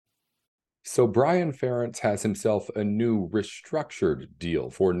So Brian Ferentz has himself a new restructured deal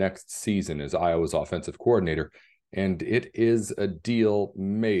for next season as Iowa's offensive coordinator, and it is a deal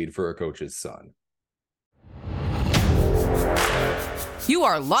made for a coach's son. You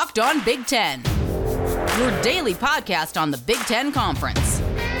are Locked On Big Ten, your daily podcast on the Big Ten Conference.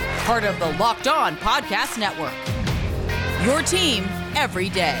 Part of the Locked On Podcast Network, your team every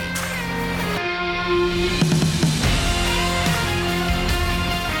day.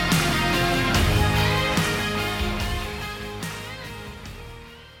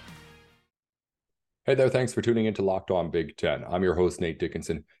 Hey there, thanks for tuning in to Locked On Big Ten. I'm your host, Nate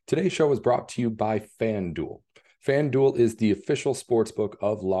Dickinson. Today's show is brought to you by FanDuel. FanDuel is the official sportsbook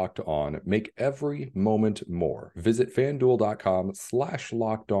of Locked On. Make every moment more. Visit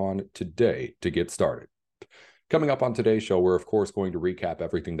FanDuel.com/LockedOn today to get started. Coming up on today's show, we're of course going to recap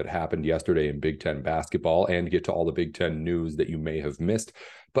everything that happened yesterday in Big Ten basketball and get to all the Big Ten news that you may have missed.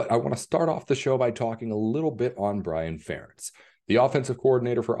 But I want to start off the show by talking a little bit on Brian Ferentz. The offensive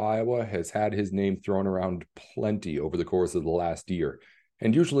coordinator for Iowa has had his name thrown around plenty over the course of the last year,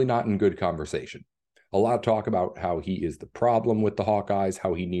 and usually not in good conversation. A lot of talk about how he is the problem with the Hawkeyes,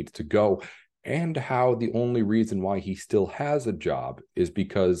 how he needs to go, and how the only reason why he still has a job is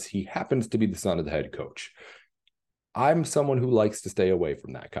because he happens to be the son of the head coach. I'm someone who likes to stay away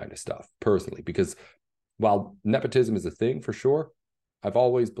from that kind of stuff, personally, because while nepotism is a thing for sure, I've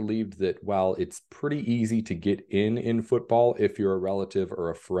always believed that while it's pretty easy to get in football if you're a relative or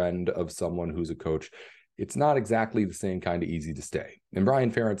a friend of someone who's a coach, it's not exactly the same kind of easy to stay. And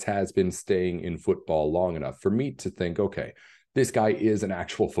Brian Ferentz has been staying in football long enough for me to think, okay, this guy is an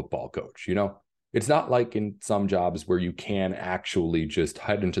actual football coach, you know? It's not like in some jobs where you can actually just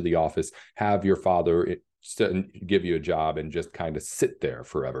head into the office, have your father give you a job and just kind of sit there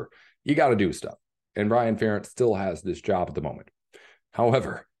forever. You got to do stuff. And Brian Ferentz still has this job at the moment.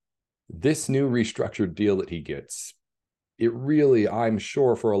 However, this new restructured deal that he gets, it really, I'm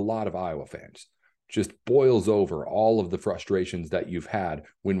sure for a lot of Iowa fans, just boils over all of the frustrations that you've had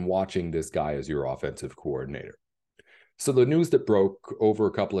when watching this guy as your offensive coordinator. So the news that broke over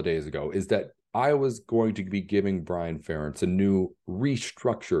a couple of days ago is that Iowa's going to be giving Brian Ferentz a new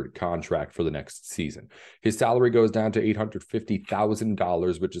restructured contract for the next season. His salary goes down to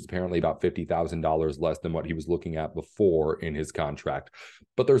 $850,000, which is apparently about $50,000 less than what he was looking at before in his contract.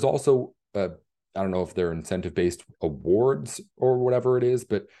 But there's also, I don't know if they're incentive-based awards or whatever it is,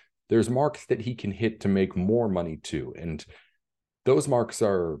 but there's marks that he can hit to make more money too. And those marks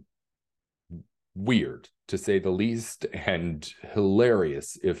are weird, to say the least, and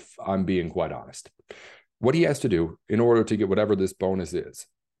hilarious, if I'm being quite honest. What he has to do in order to get whatever this bonus is: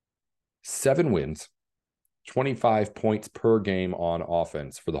 7 wins, 25 points per game on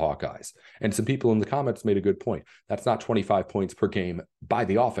offense for the Hawkeyes. And some people in the comments made a good point. That's not 25 points per game by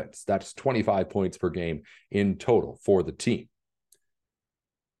the offense. That's 25 points per game in total for the team.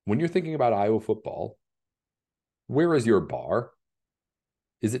 When you're thinking about Iowa football, where is your bar?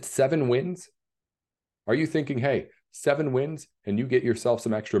 Is it 7 wins? Are you thinking, hey, 7 wins and you get yourself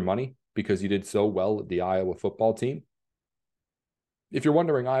some extra money because you did so well at the Iowa football team? If you're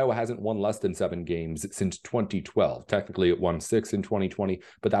wondering, Iowa hasn't won less than 7 games since 2012. Technically, it won 6 in 2020,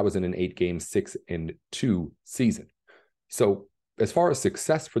 but that was in an 8-game, 6-2 season. So as far as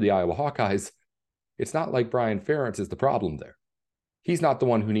success for the Iowa Hawkeyes, it's not like Brian Ferentz is the problem there. He's not the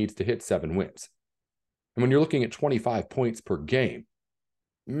one who needs to hit 7 wins. And when you're looking at 25 points per game,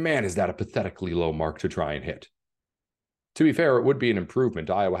 man, is that a pathetically low mark to try and hit. To be fair, it would be an improvement.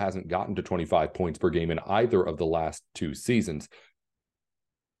 Iowa hasn't gotten to 25 points per game in either of the last 2 seasons.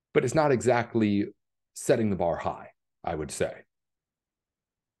 But it's not exactly setting the bar high, I would say.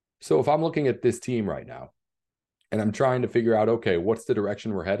 So if I'm looking at this team right now, and I'm trying to figure out, okay, what's the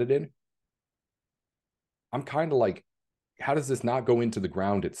direction we're headed in? I'm kind of like, how does this not go into the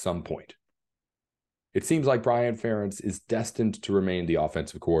ground at some point? It seems like Brian Ferentz is destined to remain the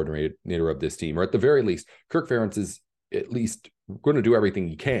offensive coordinator of this team, or at the very least, Kirk Ferentz is at least going to do everything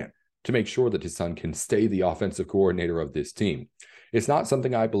he can to make sure that his son can stay the offensive coordinator of this team. It's not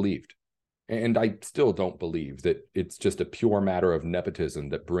something I believed, and I still don't believe that it's just a pure matter of nepotism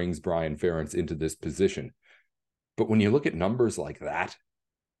that brings Brian Ferentz into this position. But when you look at numbers like that,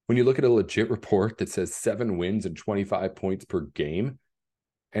 when you look at a legit report that says 7 wins and 25 points per game,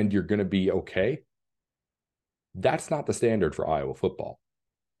 and you're going to be okay, that's not the standard for Iowa football.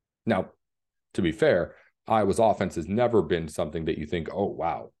 Now, to be fair, Iowa's offense has never been something that you think, oh,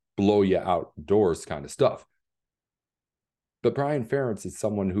 wow, blow you outdoors kind of stuff. But Brian Ferentz is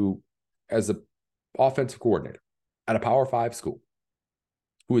someone who, as an offensive coordinator at a Power 5 school,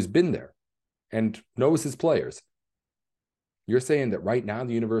 who has been there and knows his players, You're saying that right now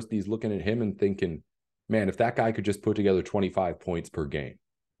the university is looking at him and thinking, man, if that guy could just put together 25 points per game,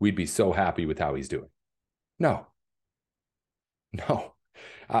 we'd be so happy with how he's doing. No.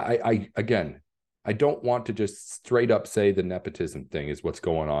 Again, I don't want to just straight up say the nepotism thing is what's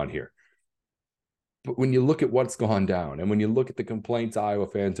going on here. But when you look at what's gone down and when you look at the complaints Iowa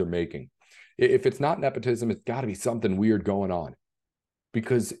fans are making, if it's not nepotism, it's got to be something weird going on.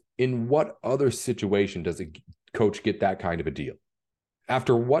 Because in what other situation does a coach get that kind of a deal?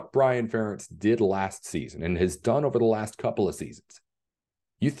 After what Brian Ferentz did last season and has done over the last couple of seasons,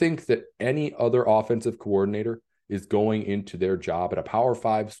 you think that any other offensive coordinator is going into their job at a Power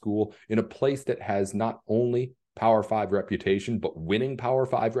 5 school in a place that has not only Power 5 reputation, but winning Power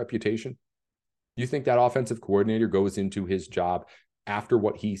 5 reputation? You think that offensive coordinator goes into his job after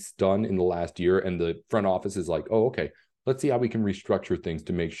what he's done in the last year and the front office is like, oh, okay, let's see how we can restructure things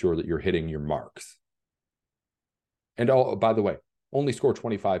to make sure that you're hitting your marks. And oh, by the way, only score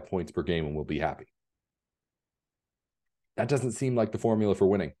 25 points per game and we'll be happy. That doesn't seem like the formula for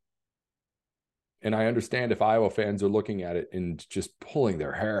winning. And I understand if Iowa fans are looking at it and just pulling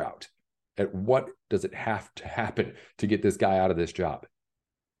their hair out at what does it have to happen to get this guy out of this job.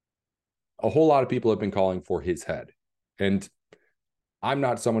 A whole lot of people have been calling for his head. And I'm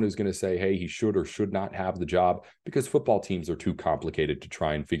not someone who's going to say, hey, he should or should not have the job, because football teams are too complicated to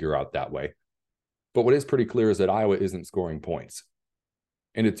try and figure out that way. But what is pretty clear is that Iowa isn't scoring points.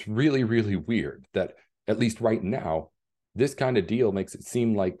 And it's really, really weird that, at least right now, this kind of deal makes it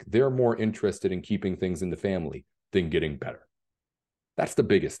seem like they're more interested in keeping things in the family than getting better. That's the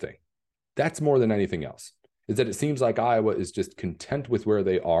biggest thing. That's more than anything else, is that it seems like Iowa is just content with where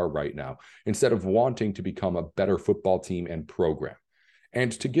they are right now, instead of wanting to become a better football team and program.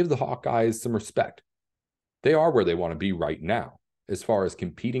 And to give the Hawkeyes some respect, they are where they want to be right now. As far as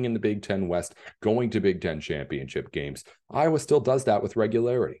competing in the Big Ten West, going to Big Ten championship games, Iowa still does that with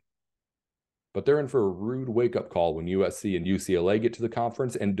regularity. But they're in for a rude wake-up call when USC and UCLA get to the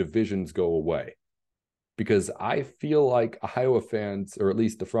conference and divisions go away. Because I feel like Iowa fans, or at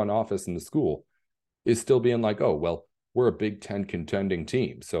least the front office in the school, is still being like, oh, well, we're a Big Ten contending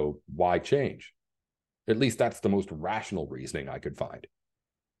team, so why change? At least that's the most rational reasoning I could find.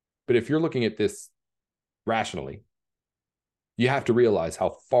 But if you're looking at this rationally, you have to realize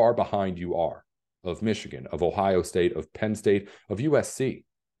how far behind you are of Michigan, of Ohio State, of Penn State, of USC.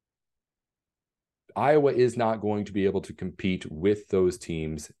 Iowa is not going to be able to compete with those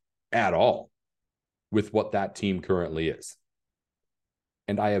teams at all with what that team currently is.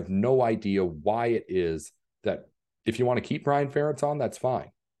 And I have no idea why it is that if you want to keep Brian Ferentz on, that's fine.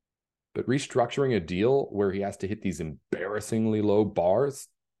 But restructuring a deal where he has to hit these embarrassingly low bars,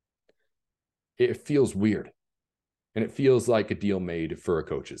 it feels weird. And it feels like a deal made for a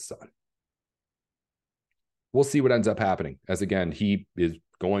coach's son. We'll see what ends up happening, as again, he is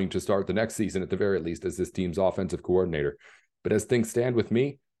going to start the next season at the very least as this team's offensive coordinator. But as things stand with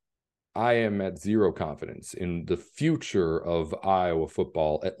me, I am at zero confidence in the future of Iowa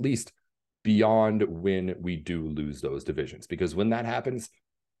football, at least beyond when we do lose those divisions. Because when that happens,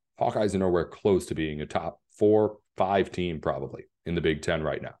 Hawkeyes are nowhere close to being a top 4-5 team probably in the Big Ten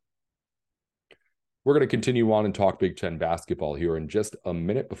right now. We're going to continue on and talk Big Ten basketball here in just a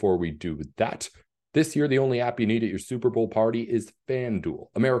minute. Before we do that, this year, the only app you need at your Super Bowl party is FanDuel,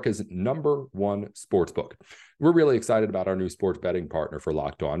 America's #1 sportsbook. We're really excited about our new sports betting partner for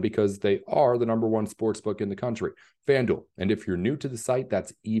Locked On because they are the #1 sportsbook in the country, FanDuel. And if you're new to the site,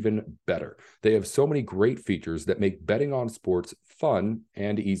 that's even better. They have so many great features that make betting on sports fun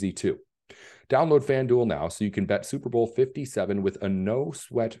and easy too. Download FanDuel now so you can bet Super Bowl 57 with a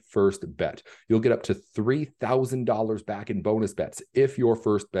no-sweat first bet. You'll get up to $3,000 back in bonus bets if your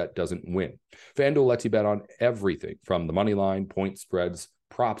first bet doesn't win. FanDuel lets you bet on everything from the money line, point spreads,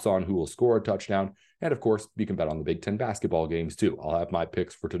 props on who will score a touchdown, and of course, you can bet on the Big Ten basketball games too. I'll have my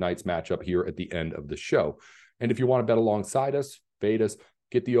picks for tonight's matchup here at the end of the show. And if you want to bet alongside us, fade us,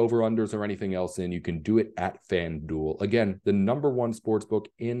 get the over-unders or anything else in, you can do it at FanDuel. Again, the #1 sportsbook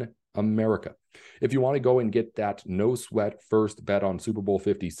in America. If you want to go and get that no sweat first bet on Super Bowl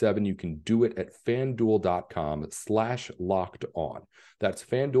 57, you can do it at FanDuel.com/lockedon. That's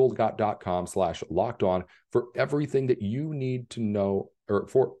FanDuel.com/lockedon for everything that you need to know, or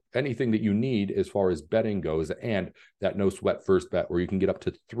for anything that you need as far as betting goes, and that no sweat first bet where you can get up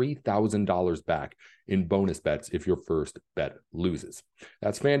to $3,000 back in bonus bets if your first bet loses.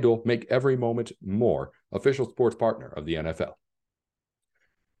 That's FanDuel. Make every moment more. Official sports partner of the NFL.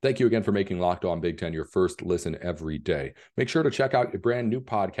 Thank you again for making Locked On Big Ten your first listen every day. Make sure to check out your brand new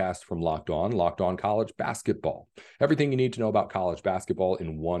podcast from Locked On College Basketball. Everything you need to know about college basketball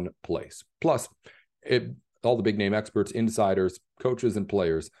in one place. Plus, all the big name experts, insiders, coaches, and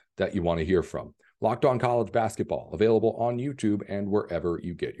players that you want to hear from. Locked On College Basketball, available on YouTube and wherever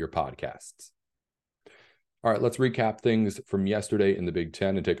you get your podcasts. All right, let's recap things from yesterday in the Big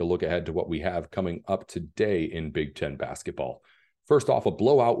Ten and take a look ahead to what we have coming up today in Big Ten basketball. First off, a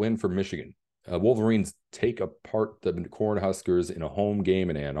blowout win for Michigan. Wolverines take apart the Cornhuskers in a home game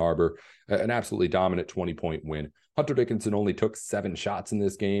in Ann Arbor, an absolutely dominant 20-point win. Hunter Dickinson only took 7 shots in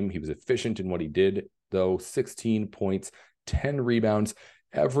this game. He was efficient in what he did, though. 16 points, 10 rebounds.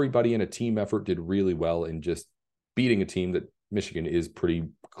 Everybody in a team effort did really well in just beating a team that Michigan is pretty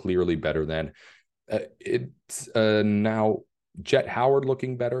clearly better than. It's now Jet Howard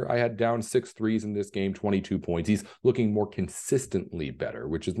looking better. I had down 6 threes in this game, 22 points. He's looking more consistently better,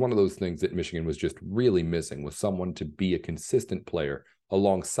 which is one of those things that Michigan was just really missing, was someone to be a consistent player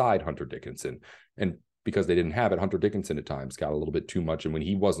alongside Hunter Dickinson. And because they didn't have it, Hunter Dickinson at times got a little bit too much. And when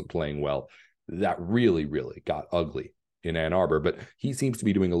he wasn't playing well, that really, really got ugly in Ann Arbor. But he seems to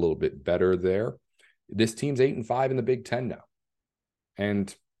be doing a little bit better there. This team's 8-5 in the Big Ten now.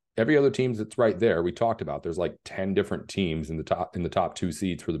 And every other team that's right there, we talked about, there's like 10 different teams in the top 2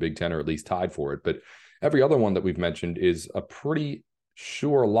 seeds for the Big Ten, or at least tied for it. But every other one that we've mentioned is a pretty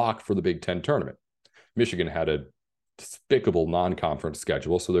sure lock for the Big Ten tournament. Michigan had a despicable non-conference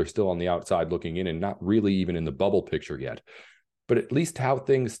schedule, so they're still on the outside looking in and not really even in the bubble picture yet. But at least how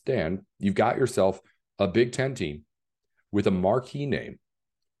things stand, you've got yourself a Big Ten team with a marquee name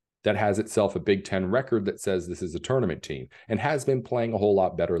that has itself a Big Ten record that says this is a tournament team and has been playing a whole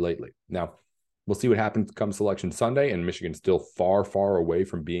lot better lately. Now, we'll see what happens come Selection Sunday, and Michigan's still far, far away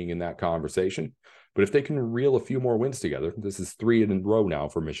from being in that conversation. But if they can reel a few more wins together, this is 3 in a row now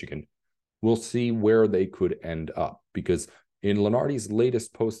for Michigan, we'll see where they could end up. Because in Lenardi's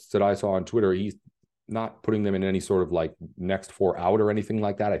latest posts that I saw on Twitter, he's not putting them in any sort of like next 4 out or anything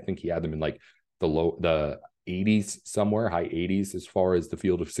like that. I think he had them in like the 80s somewhere, high 80s as far as the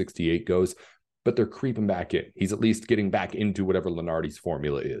field of 68 goes, but they're creeping back in. He's at least getting back into whatever Lenardi's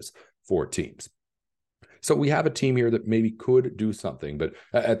formula is for teams. So we have a team here that maybe could do something, but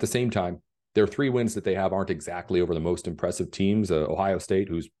at the same time, their 3 wins that they have aren't exactly over the most impressive teams. Ohio State,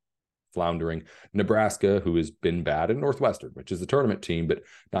 who's floundering, Nebraska, who has been bad, and Northwestern, which is a tournament team, but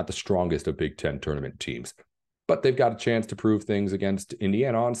not the strongest of Big Ten tournament teams. But they've got a chance to prove things against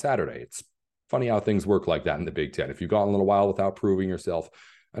Indiana on Saturday. It's funny how things work like that in the Big Ten. If you've gone a little while without proving yourself,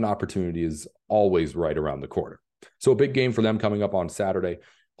 an opportunity is always right around the corner. So a big game for them coming up on Saturday.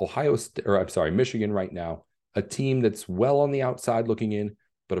 Michigan right now, a team that's well on the outside looking in,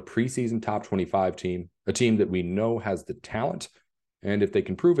 but a preseason top 25 team, a team that we know has the talent. And if they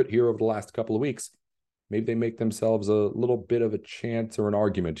can prove it here over the last couple of weeks, maybe they make themselves a little bit of a chance or an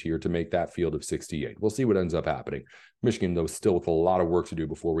argument here to make that field of 68. We'll see what ends up happening. Michigan, though, still with a lot of work to do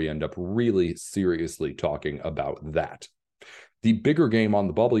before we end up really seriously talking about that. The bigger game on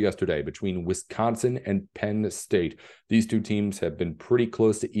the bubble yesterday between Wisconsin and Penn State. These 2 teams have been pretty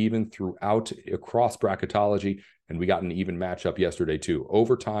close to even throughout across bracketology, and we got an even matchup yesterday too.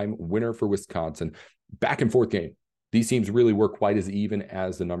 Overtime winner for Wisconsin. Back and forth game. These teams really were quite as even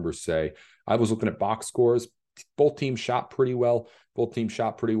as the numbers say. I was looking at box scores. Both teams shot pretty well. Both teams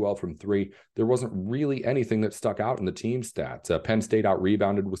shot pretty well from 3. There wasn't really anything that stuck out in the team stats. Penn State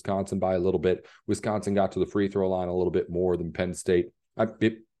out-rebounded Wisconsin by a little bit. Wisconsin got to the free throw line a little bit more than Penn State.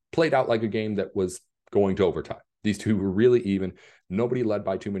 It played out like a game that was going to overtime. These 2 were really even. Nobody led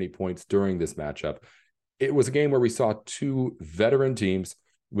by too many points during this matchup. It was a game where we saw 2 veteran teams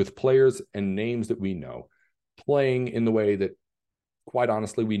with players and names that we know playing in the way that, quite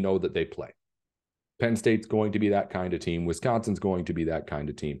honestly, we know that they play. Penn State's going to be that kind of team. Wisconsin's going to be that kind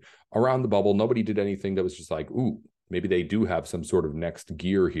of team. Around the bubble, nobody did anything that was just like, ooh, maybe they do have some sort of next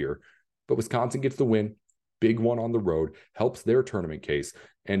gear here. But Wisconsin gets the win, big one on the road, helps their tournament case.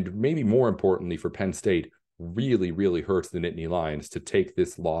 And maybe more importantly for Penn State, really, really hurts the Nittany Lions to take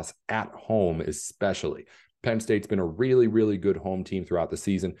this loss at home especially. Penn State's been a really, really good home team throughout the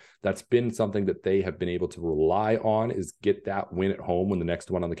season. That's been something that they have been able to rely on, is get that win at home when the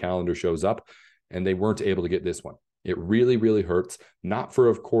next one on the calendar shows up. And they weren't able to get this one. It really, really hurts. Not for,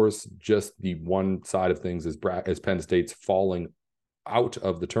 of course, just the one side of things as Penn State's falling out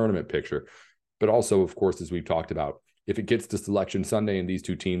of the tournament picture, but also, of course, as we've talked about, if it gets to Selection Sunday and these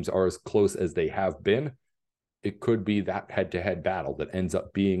 2 teams are as close as they have been, it could be that head-to-head battle that ends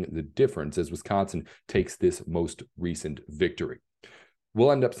up being the difference as Wisconsin takes this most recent victory.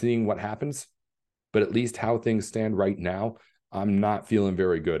 We'll end up seeing what happens, but at least how things stand right now, I'm not feeling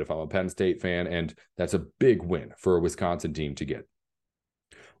very good if I'm a Penn State fan, and that's a big win for a Wisconsin team to get.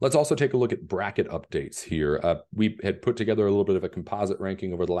 Let's also take a look at bracket updates here. We had put together a little bit of a composite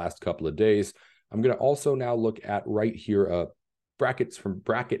ranking over the last couple of days. I'm going to also now look at right here, brackets from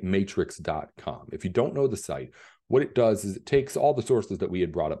bracketmatrix.com. If you don't know the site, what it does is it takes all the sources that we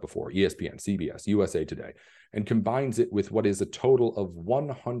had brought up before, ESPN, CBS, USA Today, and combines it with what is a total of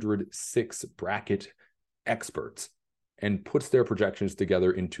 106 bracket experts and puts their projections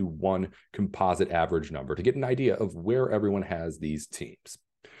together into one composite average number to get an idea of where everyone has these teams.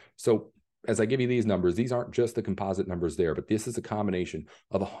 So as I give you these numbers, these aren't just the composite numbers there, but this is a combination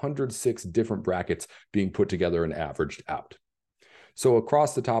of 106 different brackets being put together and averaged out. So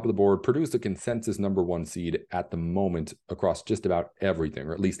across the top of the board, Purdue's the consensus number 1 seed at the moment across just about everything,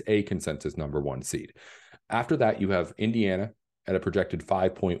 or at least a consensus number 1 seed. After that, you have Indiana at a projected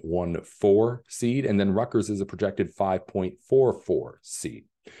 5.14 seed, and then Rutgers is a projected 5.44 seed.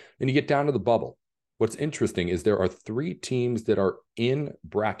 Then you get down to the bubble. What's interesting is there are 3 teams that are in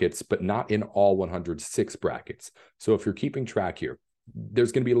brackets, but not in all 106 brackets. So if you're keeping track here,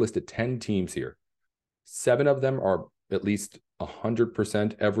 there's going to be a list of 10 teams here. 7 of them are at least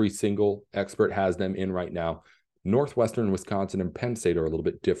 100%. Every single expert has them in right now. Northwestern, Wisconsin, and Penn State are a little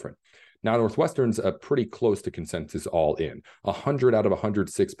bit different. Now, Northwestern's pretty close to consensus all in. 100 out of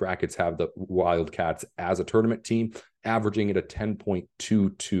 106 brackets have the Wildcats as a tournament team, averaging at a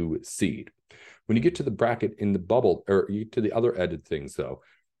 10.22 seed. When you get to the bracket in the bubble, or you get to the other end of things, though,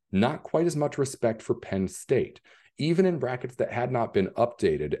 not quite as much respect for Penn State. Even in brackets that had not been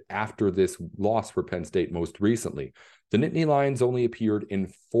updated after this loss for Penn State most recently, the Nittany Lions only appeared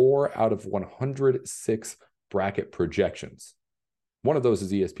in 4 out of 106 bracket projections. One of those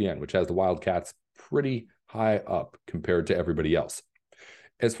is ESPN, which has the Wildcats pretty high up compared to everybody else.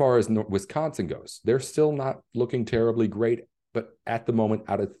 As far as Wisconsin goes, they're still not looking terribly great, but at the moment,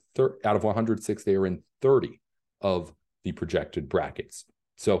 out of 106, they are in 30 of the projected brackets.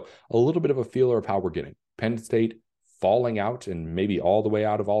 So a little bit of a feeler of how we're getting. Penn State falling out and maybe all the way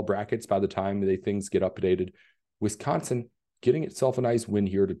out of all brackets by the time things get updated. Wisconsin getting itself a nice win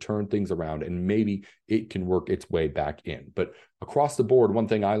here to turn things around, and maybe it can work its way back in. But across the board, one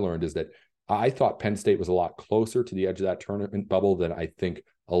thing I learned is that I thought Penn State was a lot closer to the edge of that tournament bubble than I think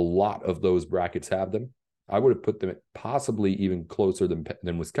a lot of those brackets have them. I would have put them at possibly even closer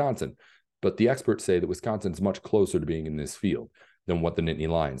than Wisconsin. But the experts say that Wisconsin's much closer to being in this field than what the Nittany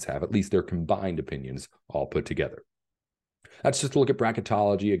Lions have, at least their combined opinions all put together. That's just a look at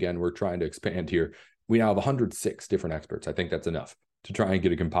bracketology. Again, we're trying to expand here. We now have 106 different experts. I think that's enough to try and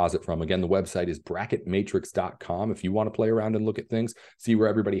get a composite from. Again, the website is bracketmatrix.com if you want to play around and look at things, see where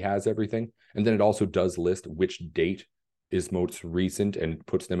everybody has everything. And then it also does list which date is most recent and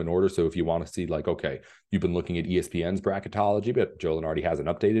puts them in order. So if you want to see, like, okay, you've been looking at ESPN's bracketology, but Joe Lunardi hasn't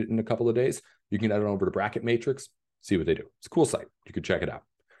updated it in a couple of days, you can head on over to Bracket Matrix, see what they do. It's a cool site. You can check it out.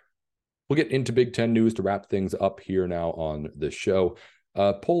 We'll get into Big Ten news to wrap things up here now on the show.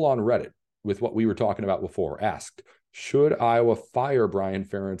 Poll on Reddit with what we were talking about before asked, should Iowa fire Brian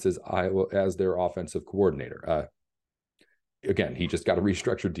Ferentz as their offensive coordinator? Again, he just got a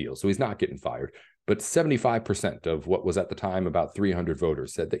restructured deal, so he's not getting fired. But 75% of what was at the time about 300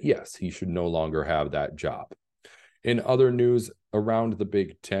 voters said that, yes, he should no longer have that job. In other news around the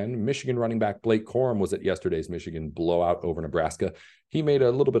Big Ten, Michigan running back Blake Corum was at yesterday's Michigan blowout over Nebraska. He made a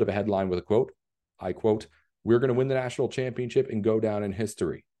little bit of a headline with a quote. I quote, "We're going to win the national championship and go down in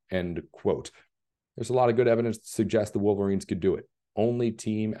history." End quote. There's a lot of good evidence to suggest the Wolverines could do it. Only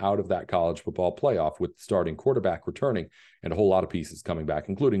team out of that college football playoff with starting quarterback returning and a whole lot of pieces coming back,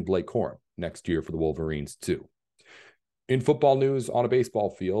 including Blake Corum next year for the Wolverines too. In football news, on a baseball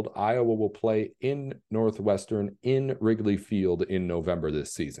field, Iowa will play in Northwestern in Wrigley Field in November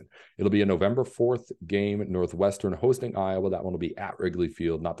this season. It'll be a November 4th game, Northwestern hosting Iowa. That one will be at Wrigley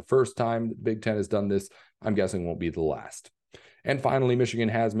Field. Not the first time the Big Ten has done this. I'm guessing won't be the last. And finally, Michigan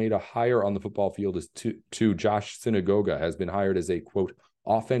has made a hire on the football field as to Josh Synagoga has been hired as a, quote,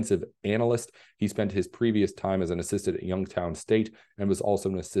 offensive analyst. He spent his previous time as an assistant at Youngstown State and was also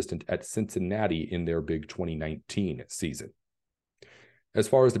an assistant at Cincinnati in their big 2019 season. As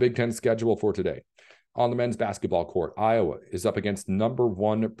far as the Big Ten schedule for today, on the men's basketball court, Iowa is up against number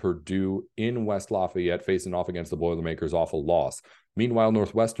 1 Purdue in West Lafayette, facing off against the Boilermakers off a loss. Meanwhile,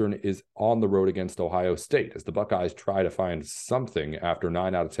 Northwestern is on the road against Ohio State as the Buckeyes try to find something after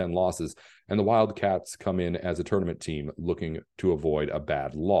 9 out of 10 losses, and the Wildcats come in as a tournament team looking to avoid a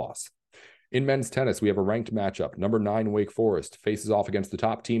bad loss. In men's tennis, we have a ranked matchup. Number 9 Wake Forest faces off against the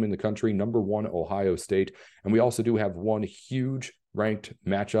top team in the country, number 1 Ohio State, and we also do have one huge ranked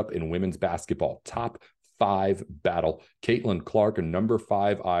matchup in women's basketball. Top 5 battle. Caitlin Clark, and number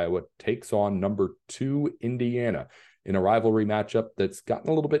 5 Iowa, takes on number 2 Indiana in a rivalry matchup that's gotten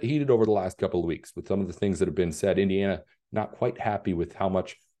a little bit heated over the last couple of weeks with some of the things that have been said. Indiana not quite happy with how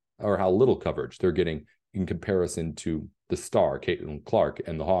much or how little coverage they're getting in comparison to the star, Caitlin Clark,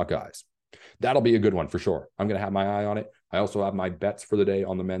 and the Hawkeyes. That'll be a good one for sure. I'm going to have my eye on it. I also have my bets for the day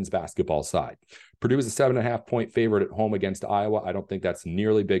on the men's basketball side. Purdue is a 7.5-point favorite at home against Iowa. I don't think that's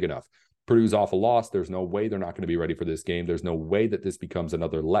nearly big enough. Purdue's off a loss. There's no way they're not going to be ready for this game. There's no way that this becomes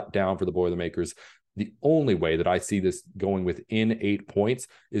another letdown for the Boilermakers. The only way that I see this going within 8 points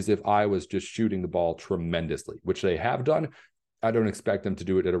is if Iowa's just shooting the ball tremendously, which they have done. I don't expect them to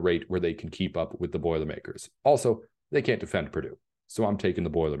do it at a rate where they can keep up with the Boilermakers. Also, they can't defend Purdue, so I'm taking the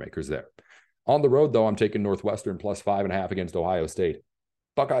Boilermakers there. On the road, though, I'm taking Northwestern plus 5.5 against Ohio State.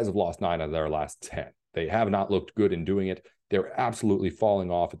 Buckeyes have lost 9 out of their last 10. They have not looked good in doing it. They're absolutely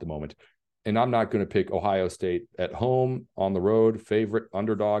falling off at the moment. And I'm not going to pick Ohio State at home, on the road, favorite,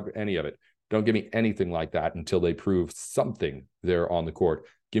 underdog, any of it. Don't give me anything like that until they prove something there on the court.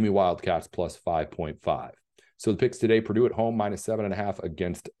 Give me Wildcats plus 5.5. So the picks today: Purdue at home minus 7.5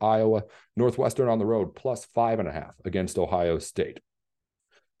 against Iowa. Northwestern on the road plus 5.5 against Ohio State.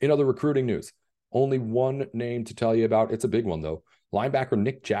 In other recruiting news, only one name to tell you about. It's a big one, though. Linebacker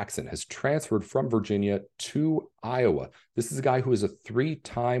Nick Jackson has transferred from Virginia to Iowa. This is a guy who is a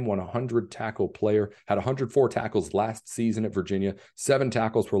 3-time 100-tackle player, had 104 tackles last season at Virginia, 7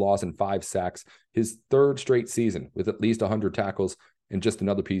 tackles for loss and 5 sacks. His 3rd straight season with at least 100 tackles, and just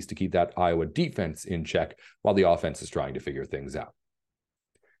another piece to keep that Iowa defense in check while the offense is trying to figure things out.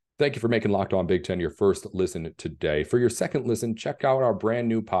 Thank you for making Locked On Big Ten your first listen today. For your second listen, check out our brand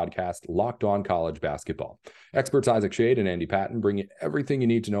new podcast, Locked On College Basketball. Experts Isaac Shade and Andy Patton bring you everything you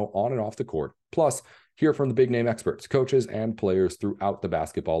need to know on and off the court. Plus, hear from the big name experts, coaches, and players throughout the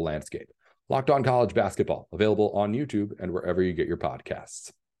basketball landscape. Locked On College Basketball, available on YouTube and wherever you get your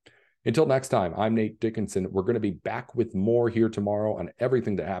podcasts. Until next time, I'm Nate Dickinson. We're going to be back with more here tomorrow on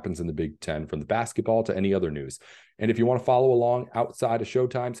everything that happens in the Big Ten, from the basketball to any other news. And if you want to follow along outside of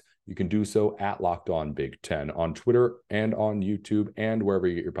showtimes, you can do so at Locked On Big Ten on Twitter and on YouTube and wherever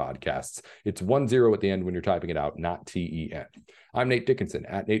you get your podcasts. It's 10 at the end when you're typing it out, not TEN. I'm Nate Dickinson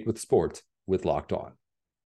at Nate with Sports with Locked On.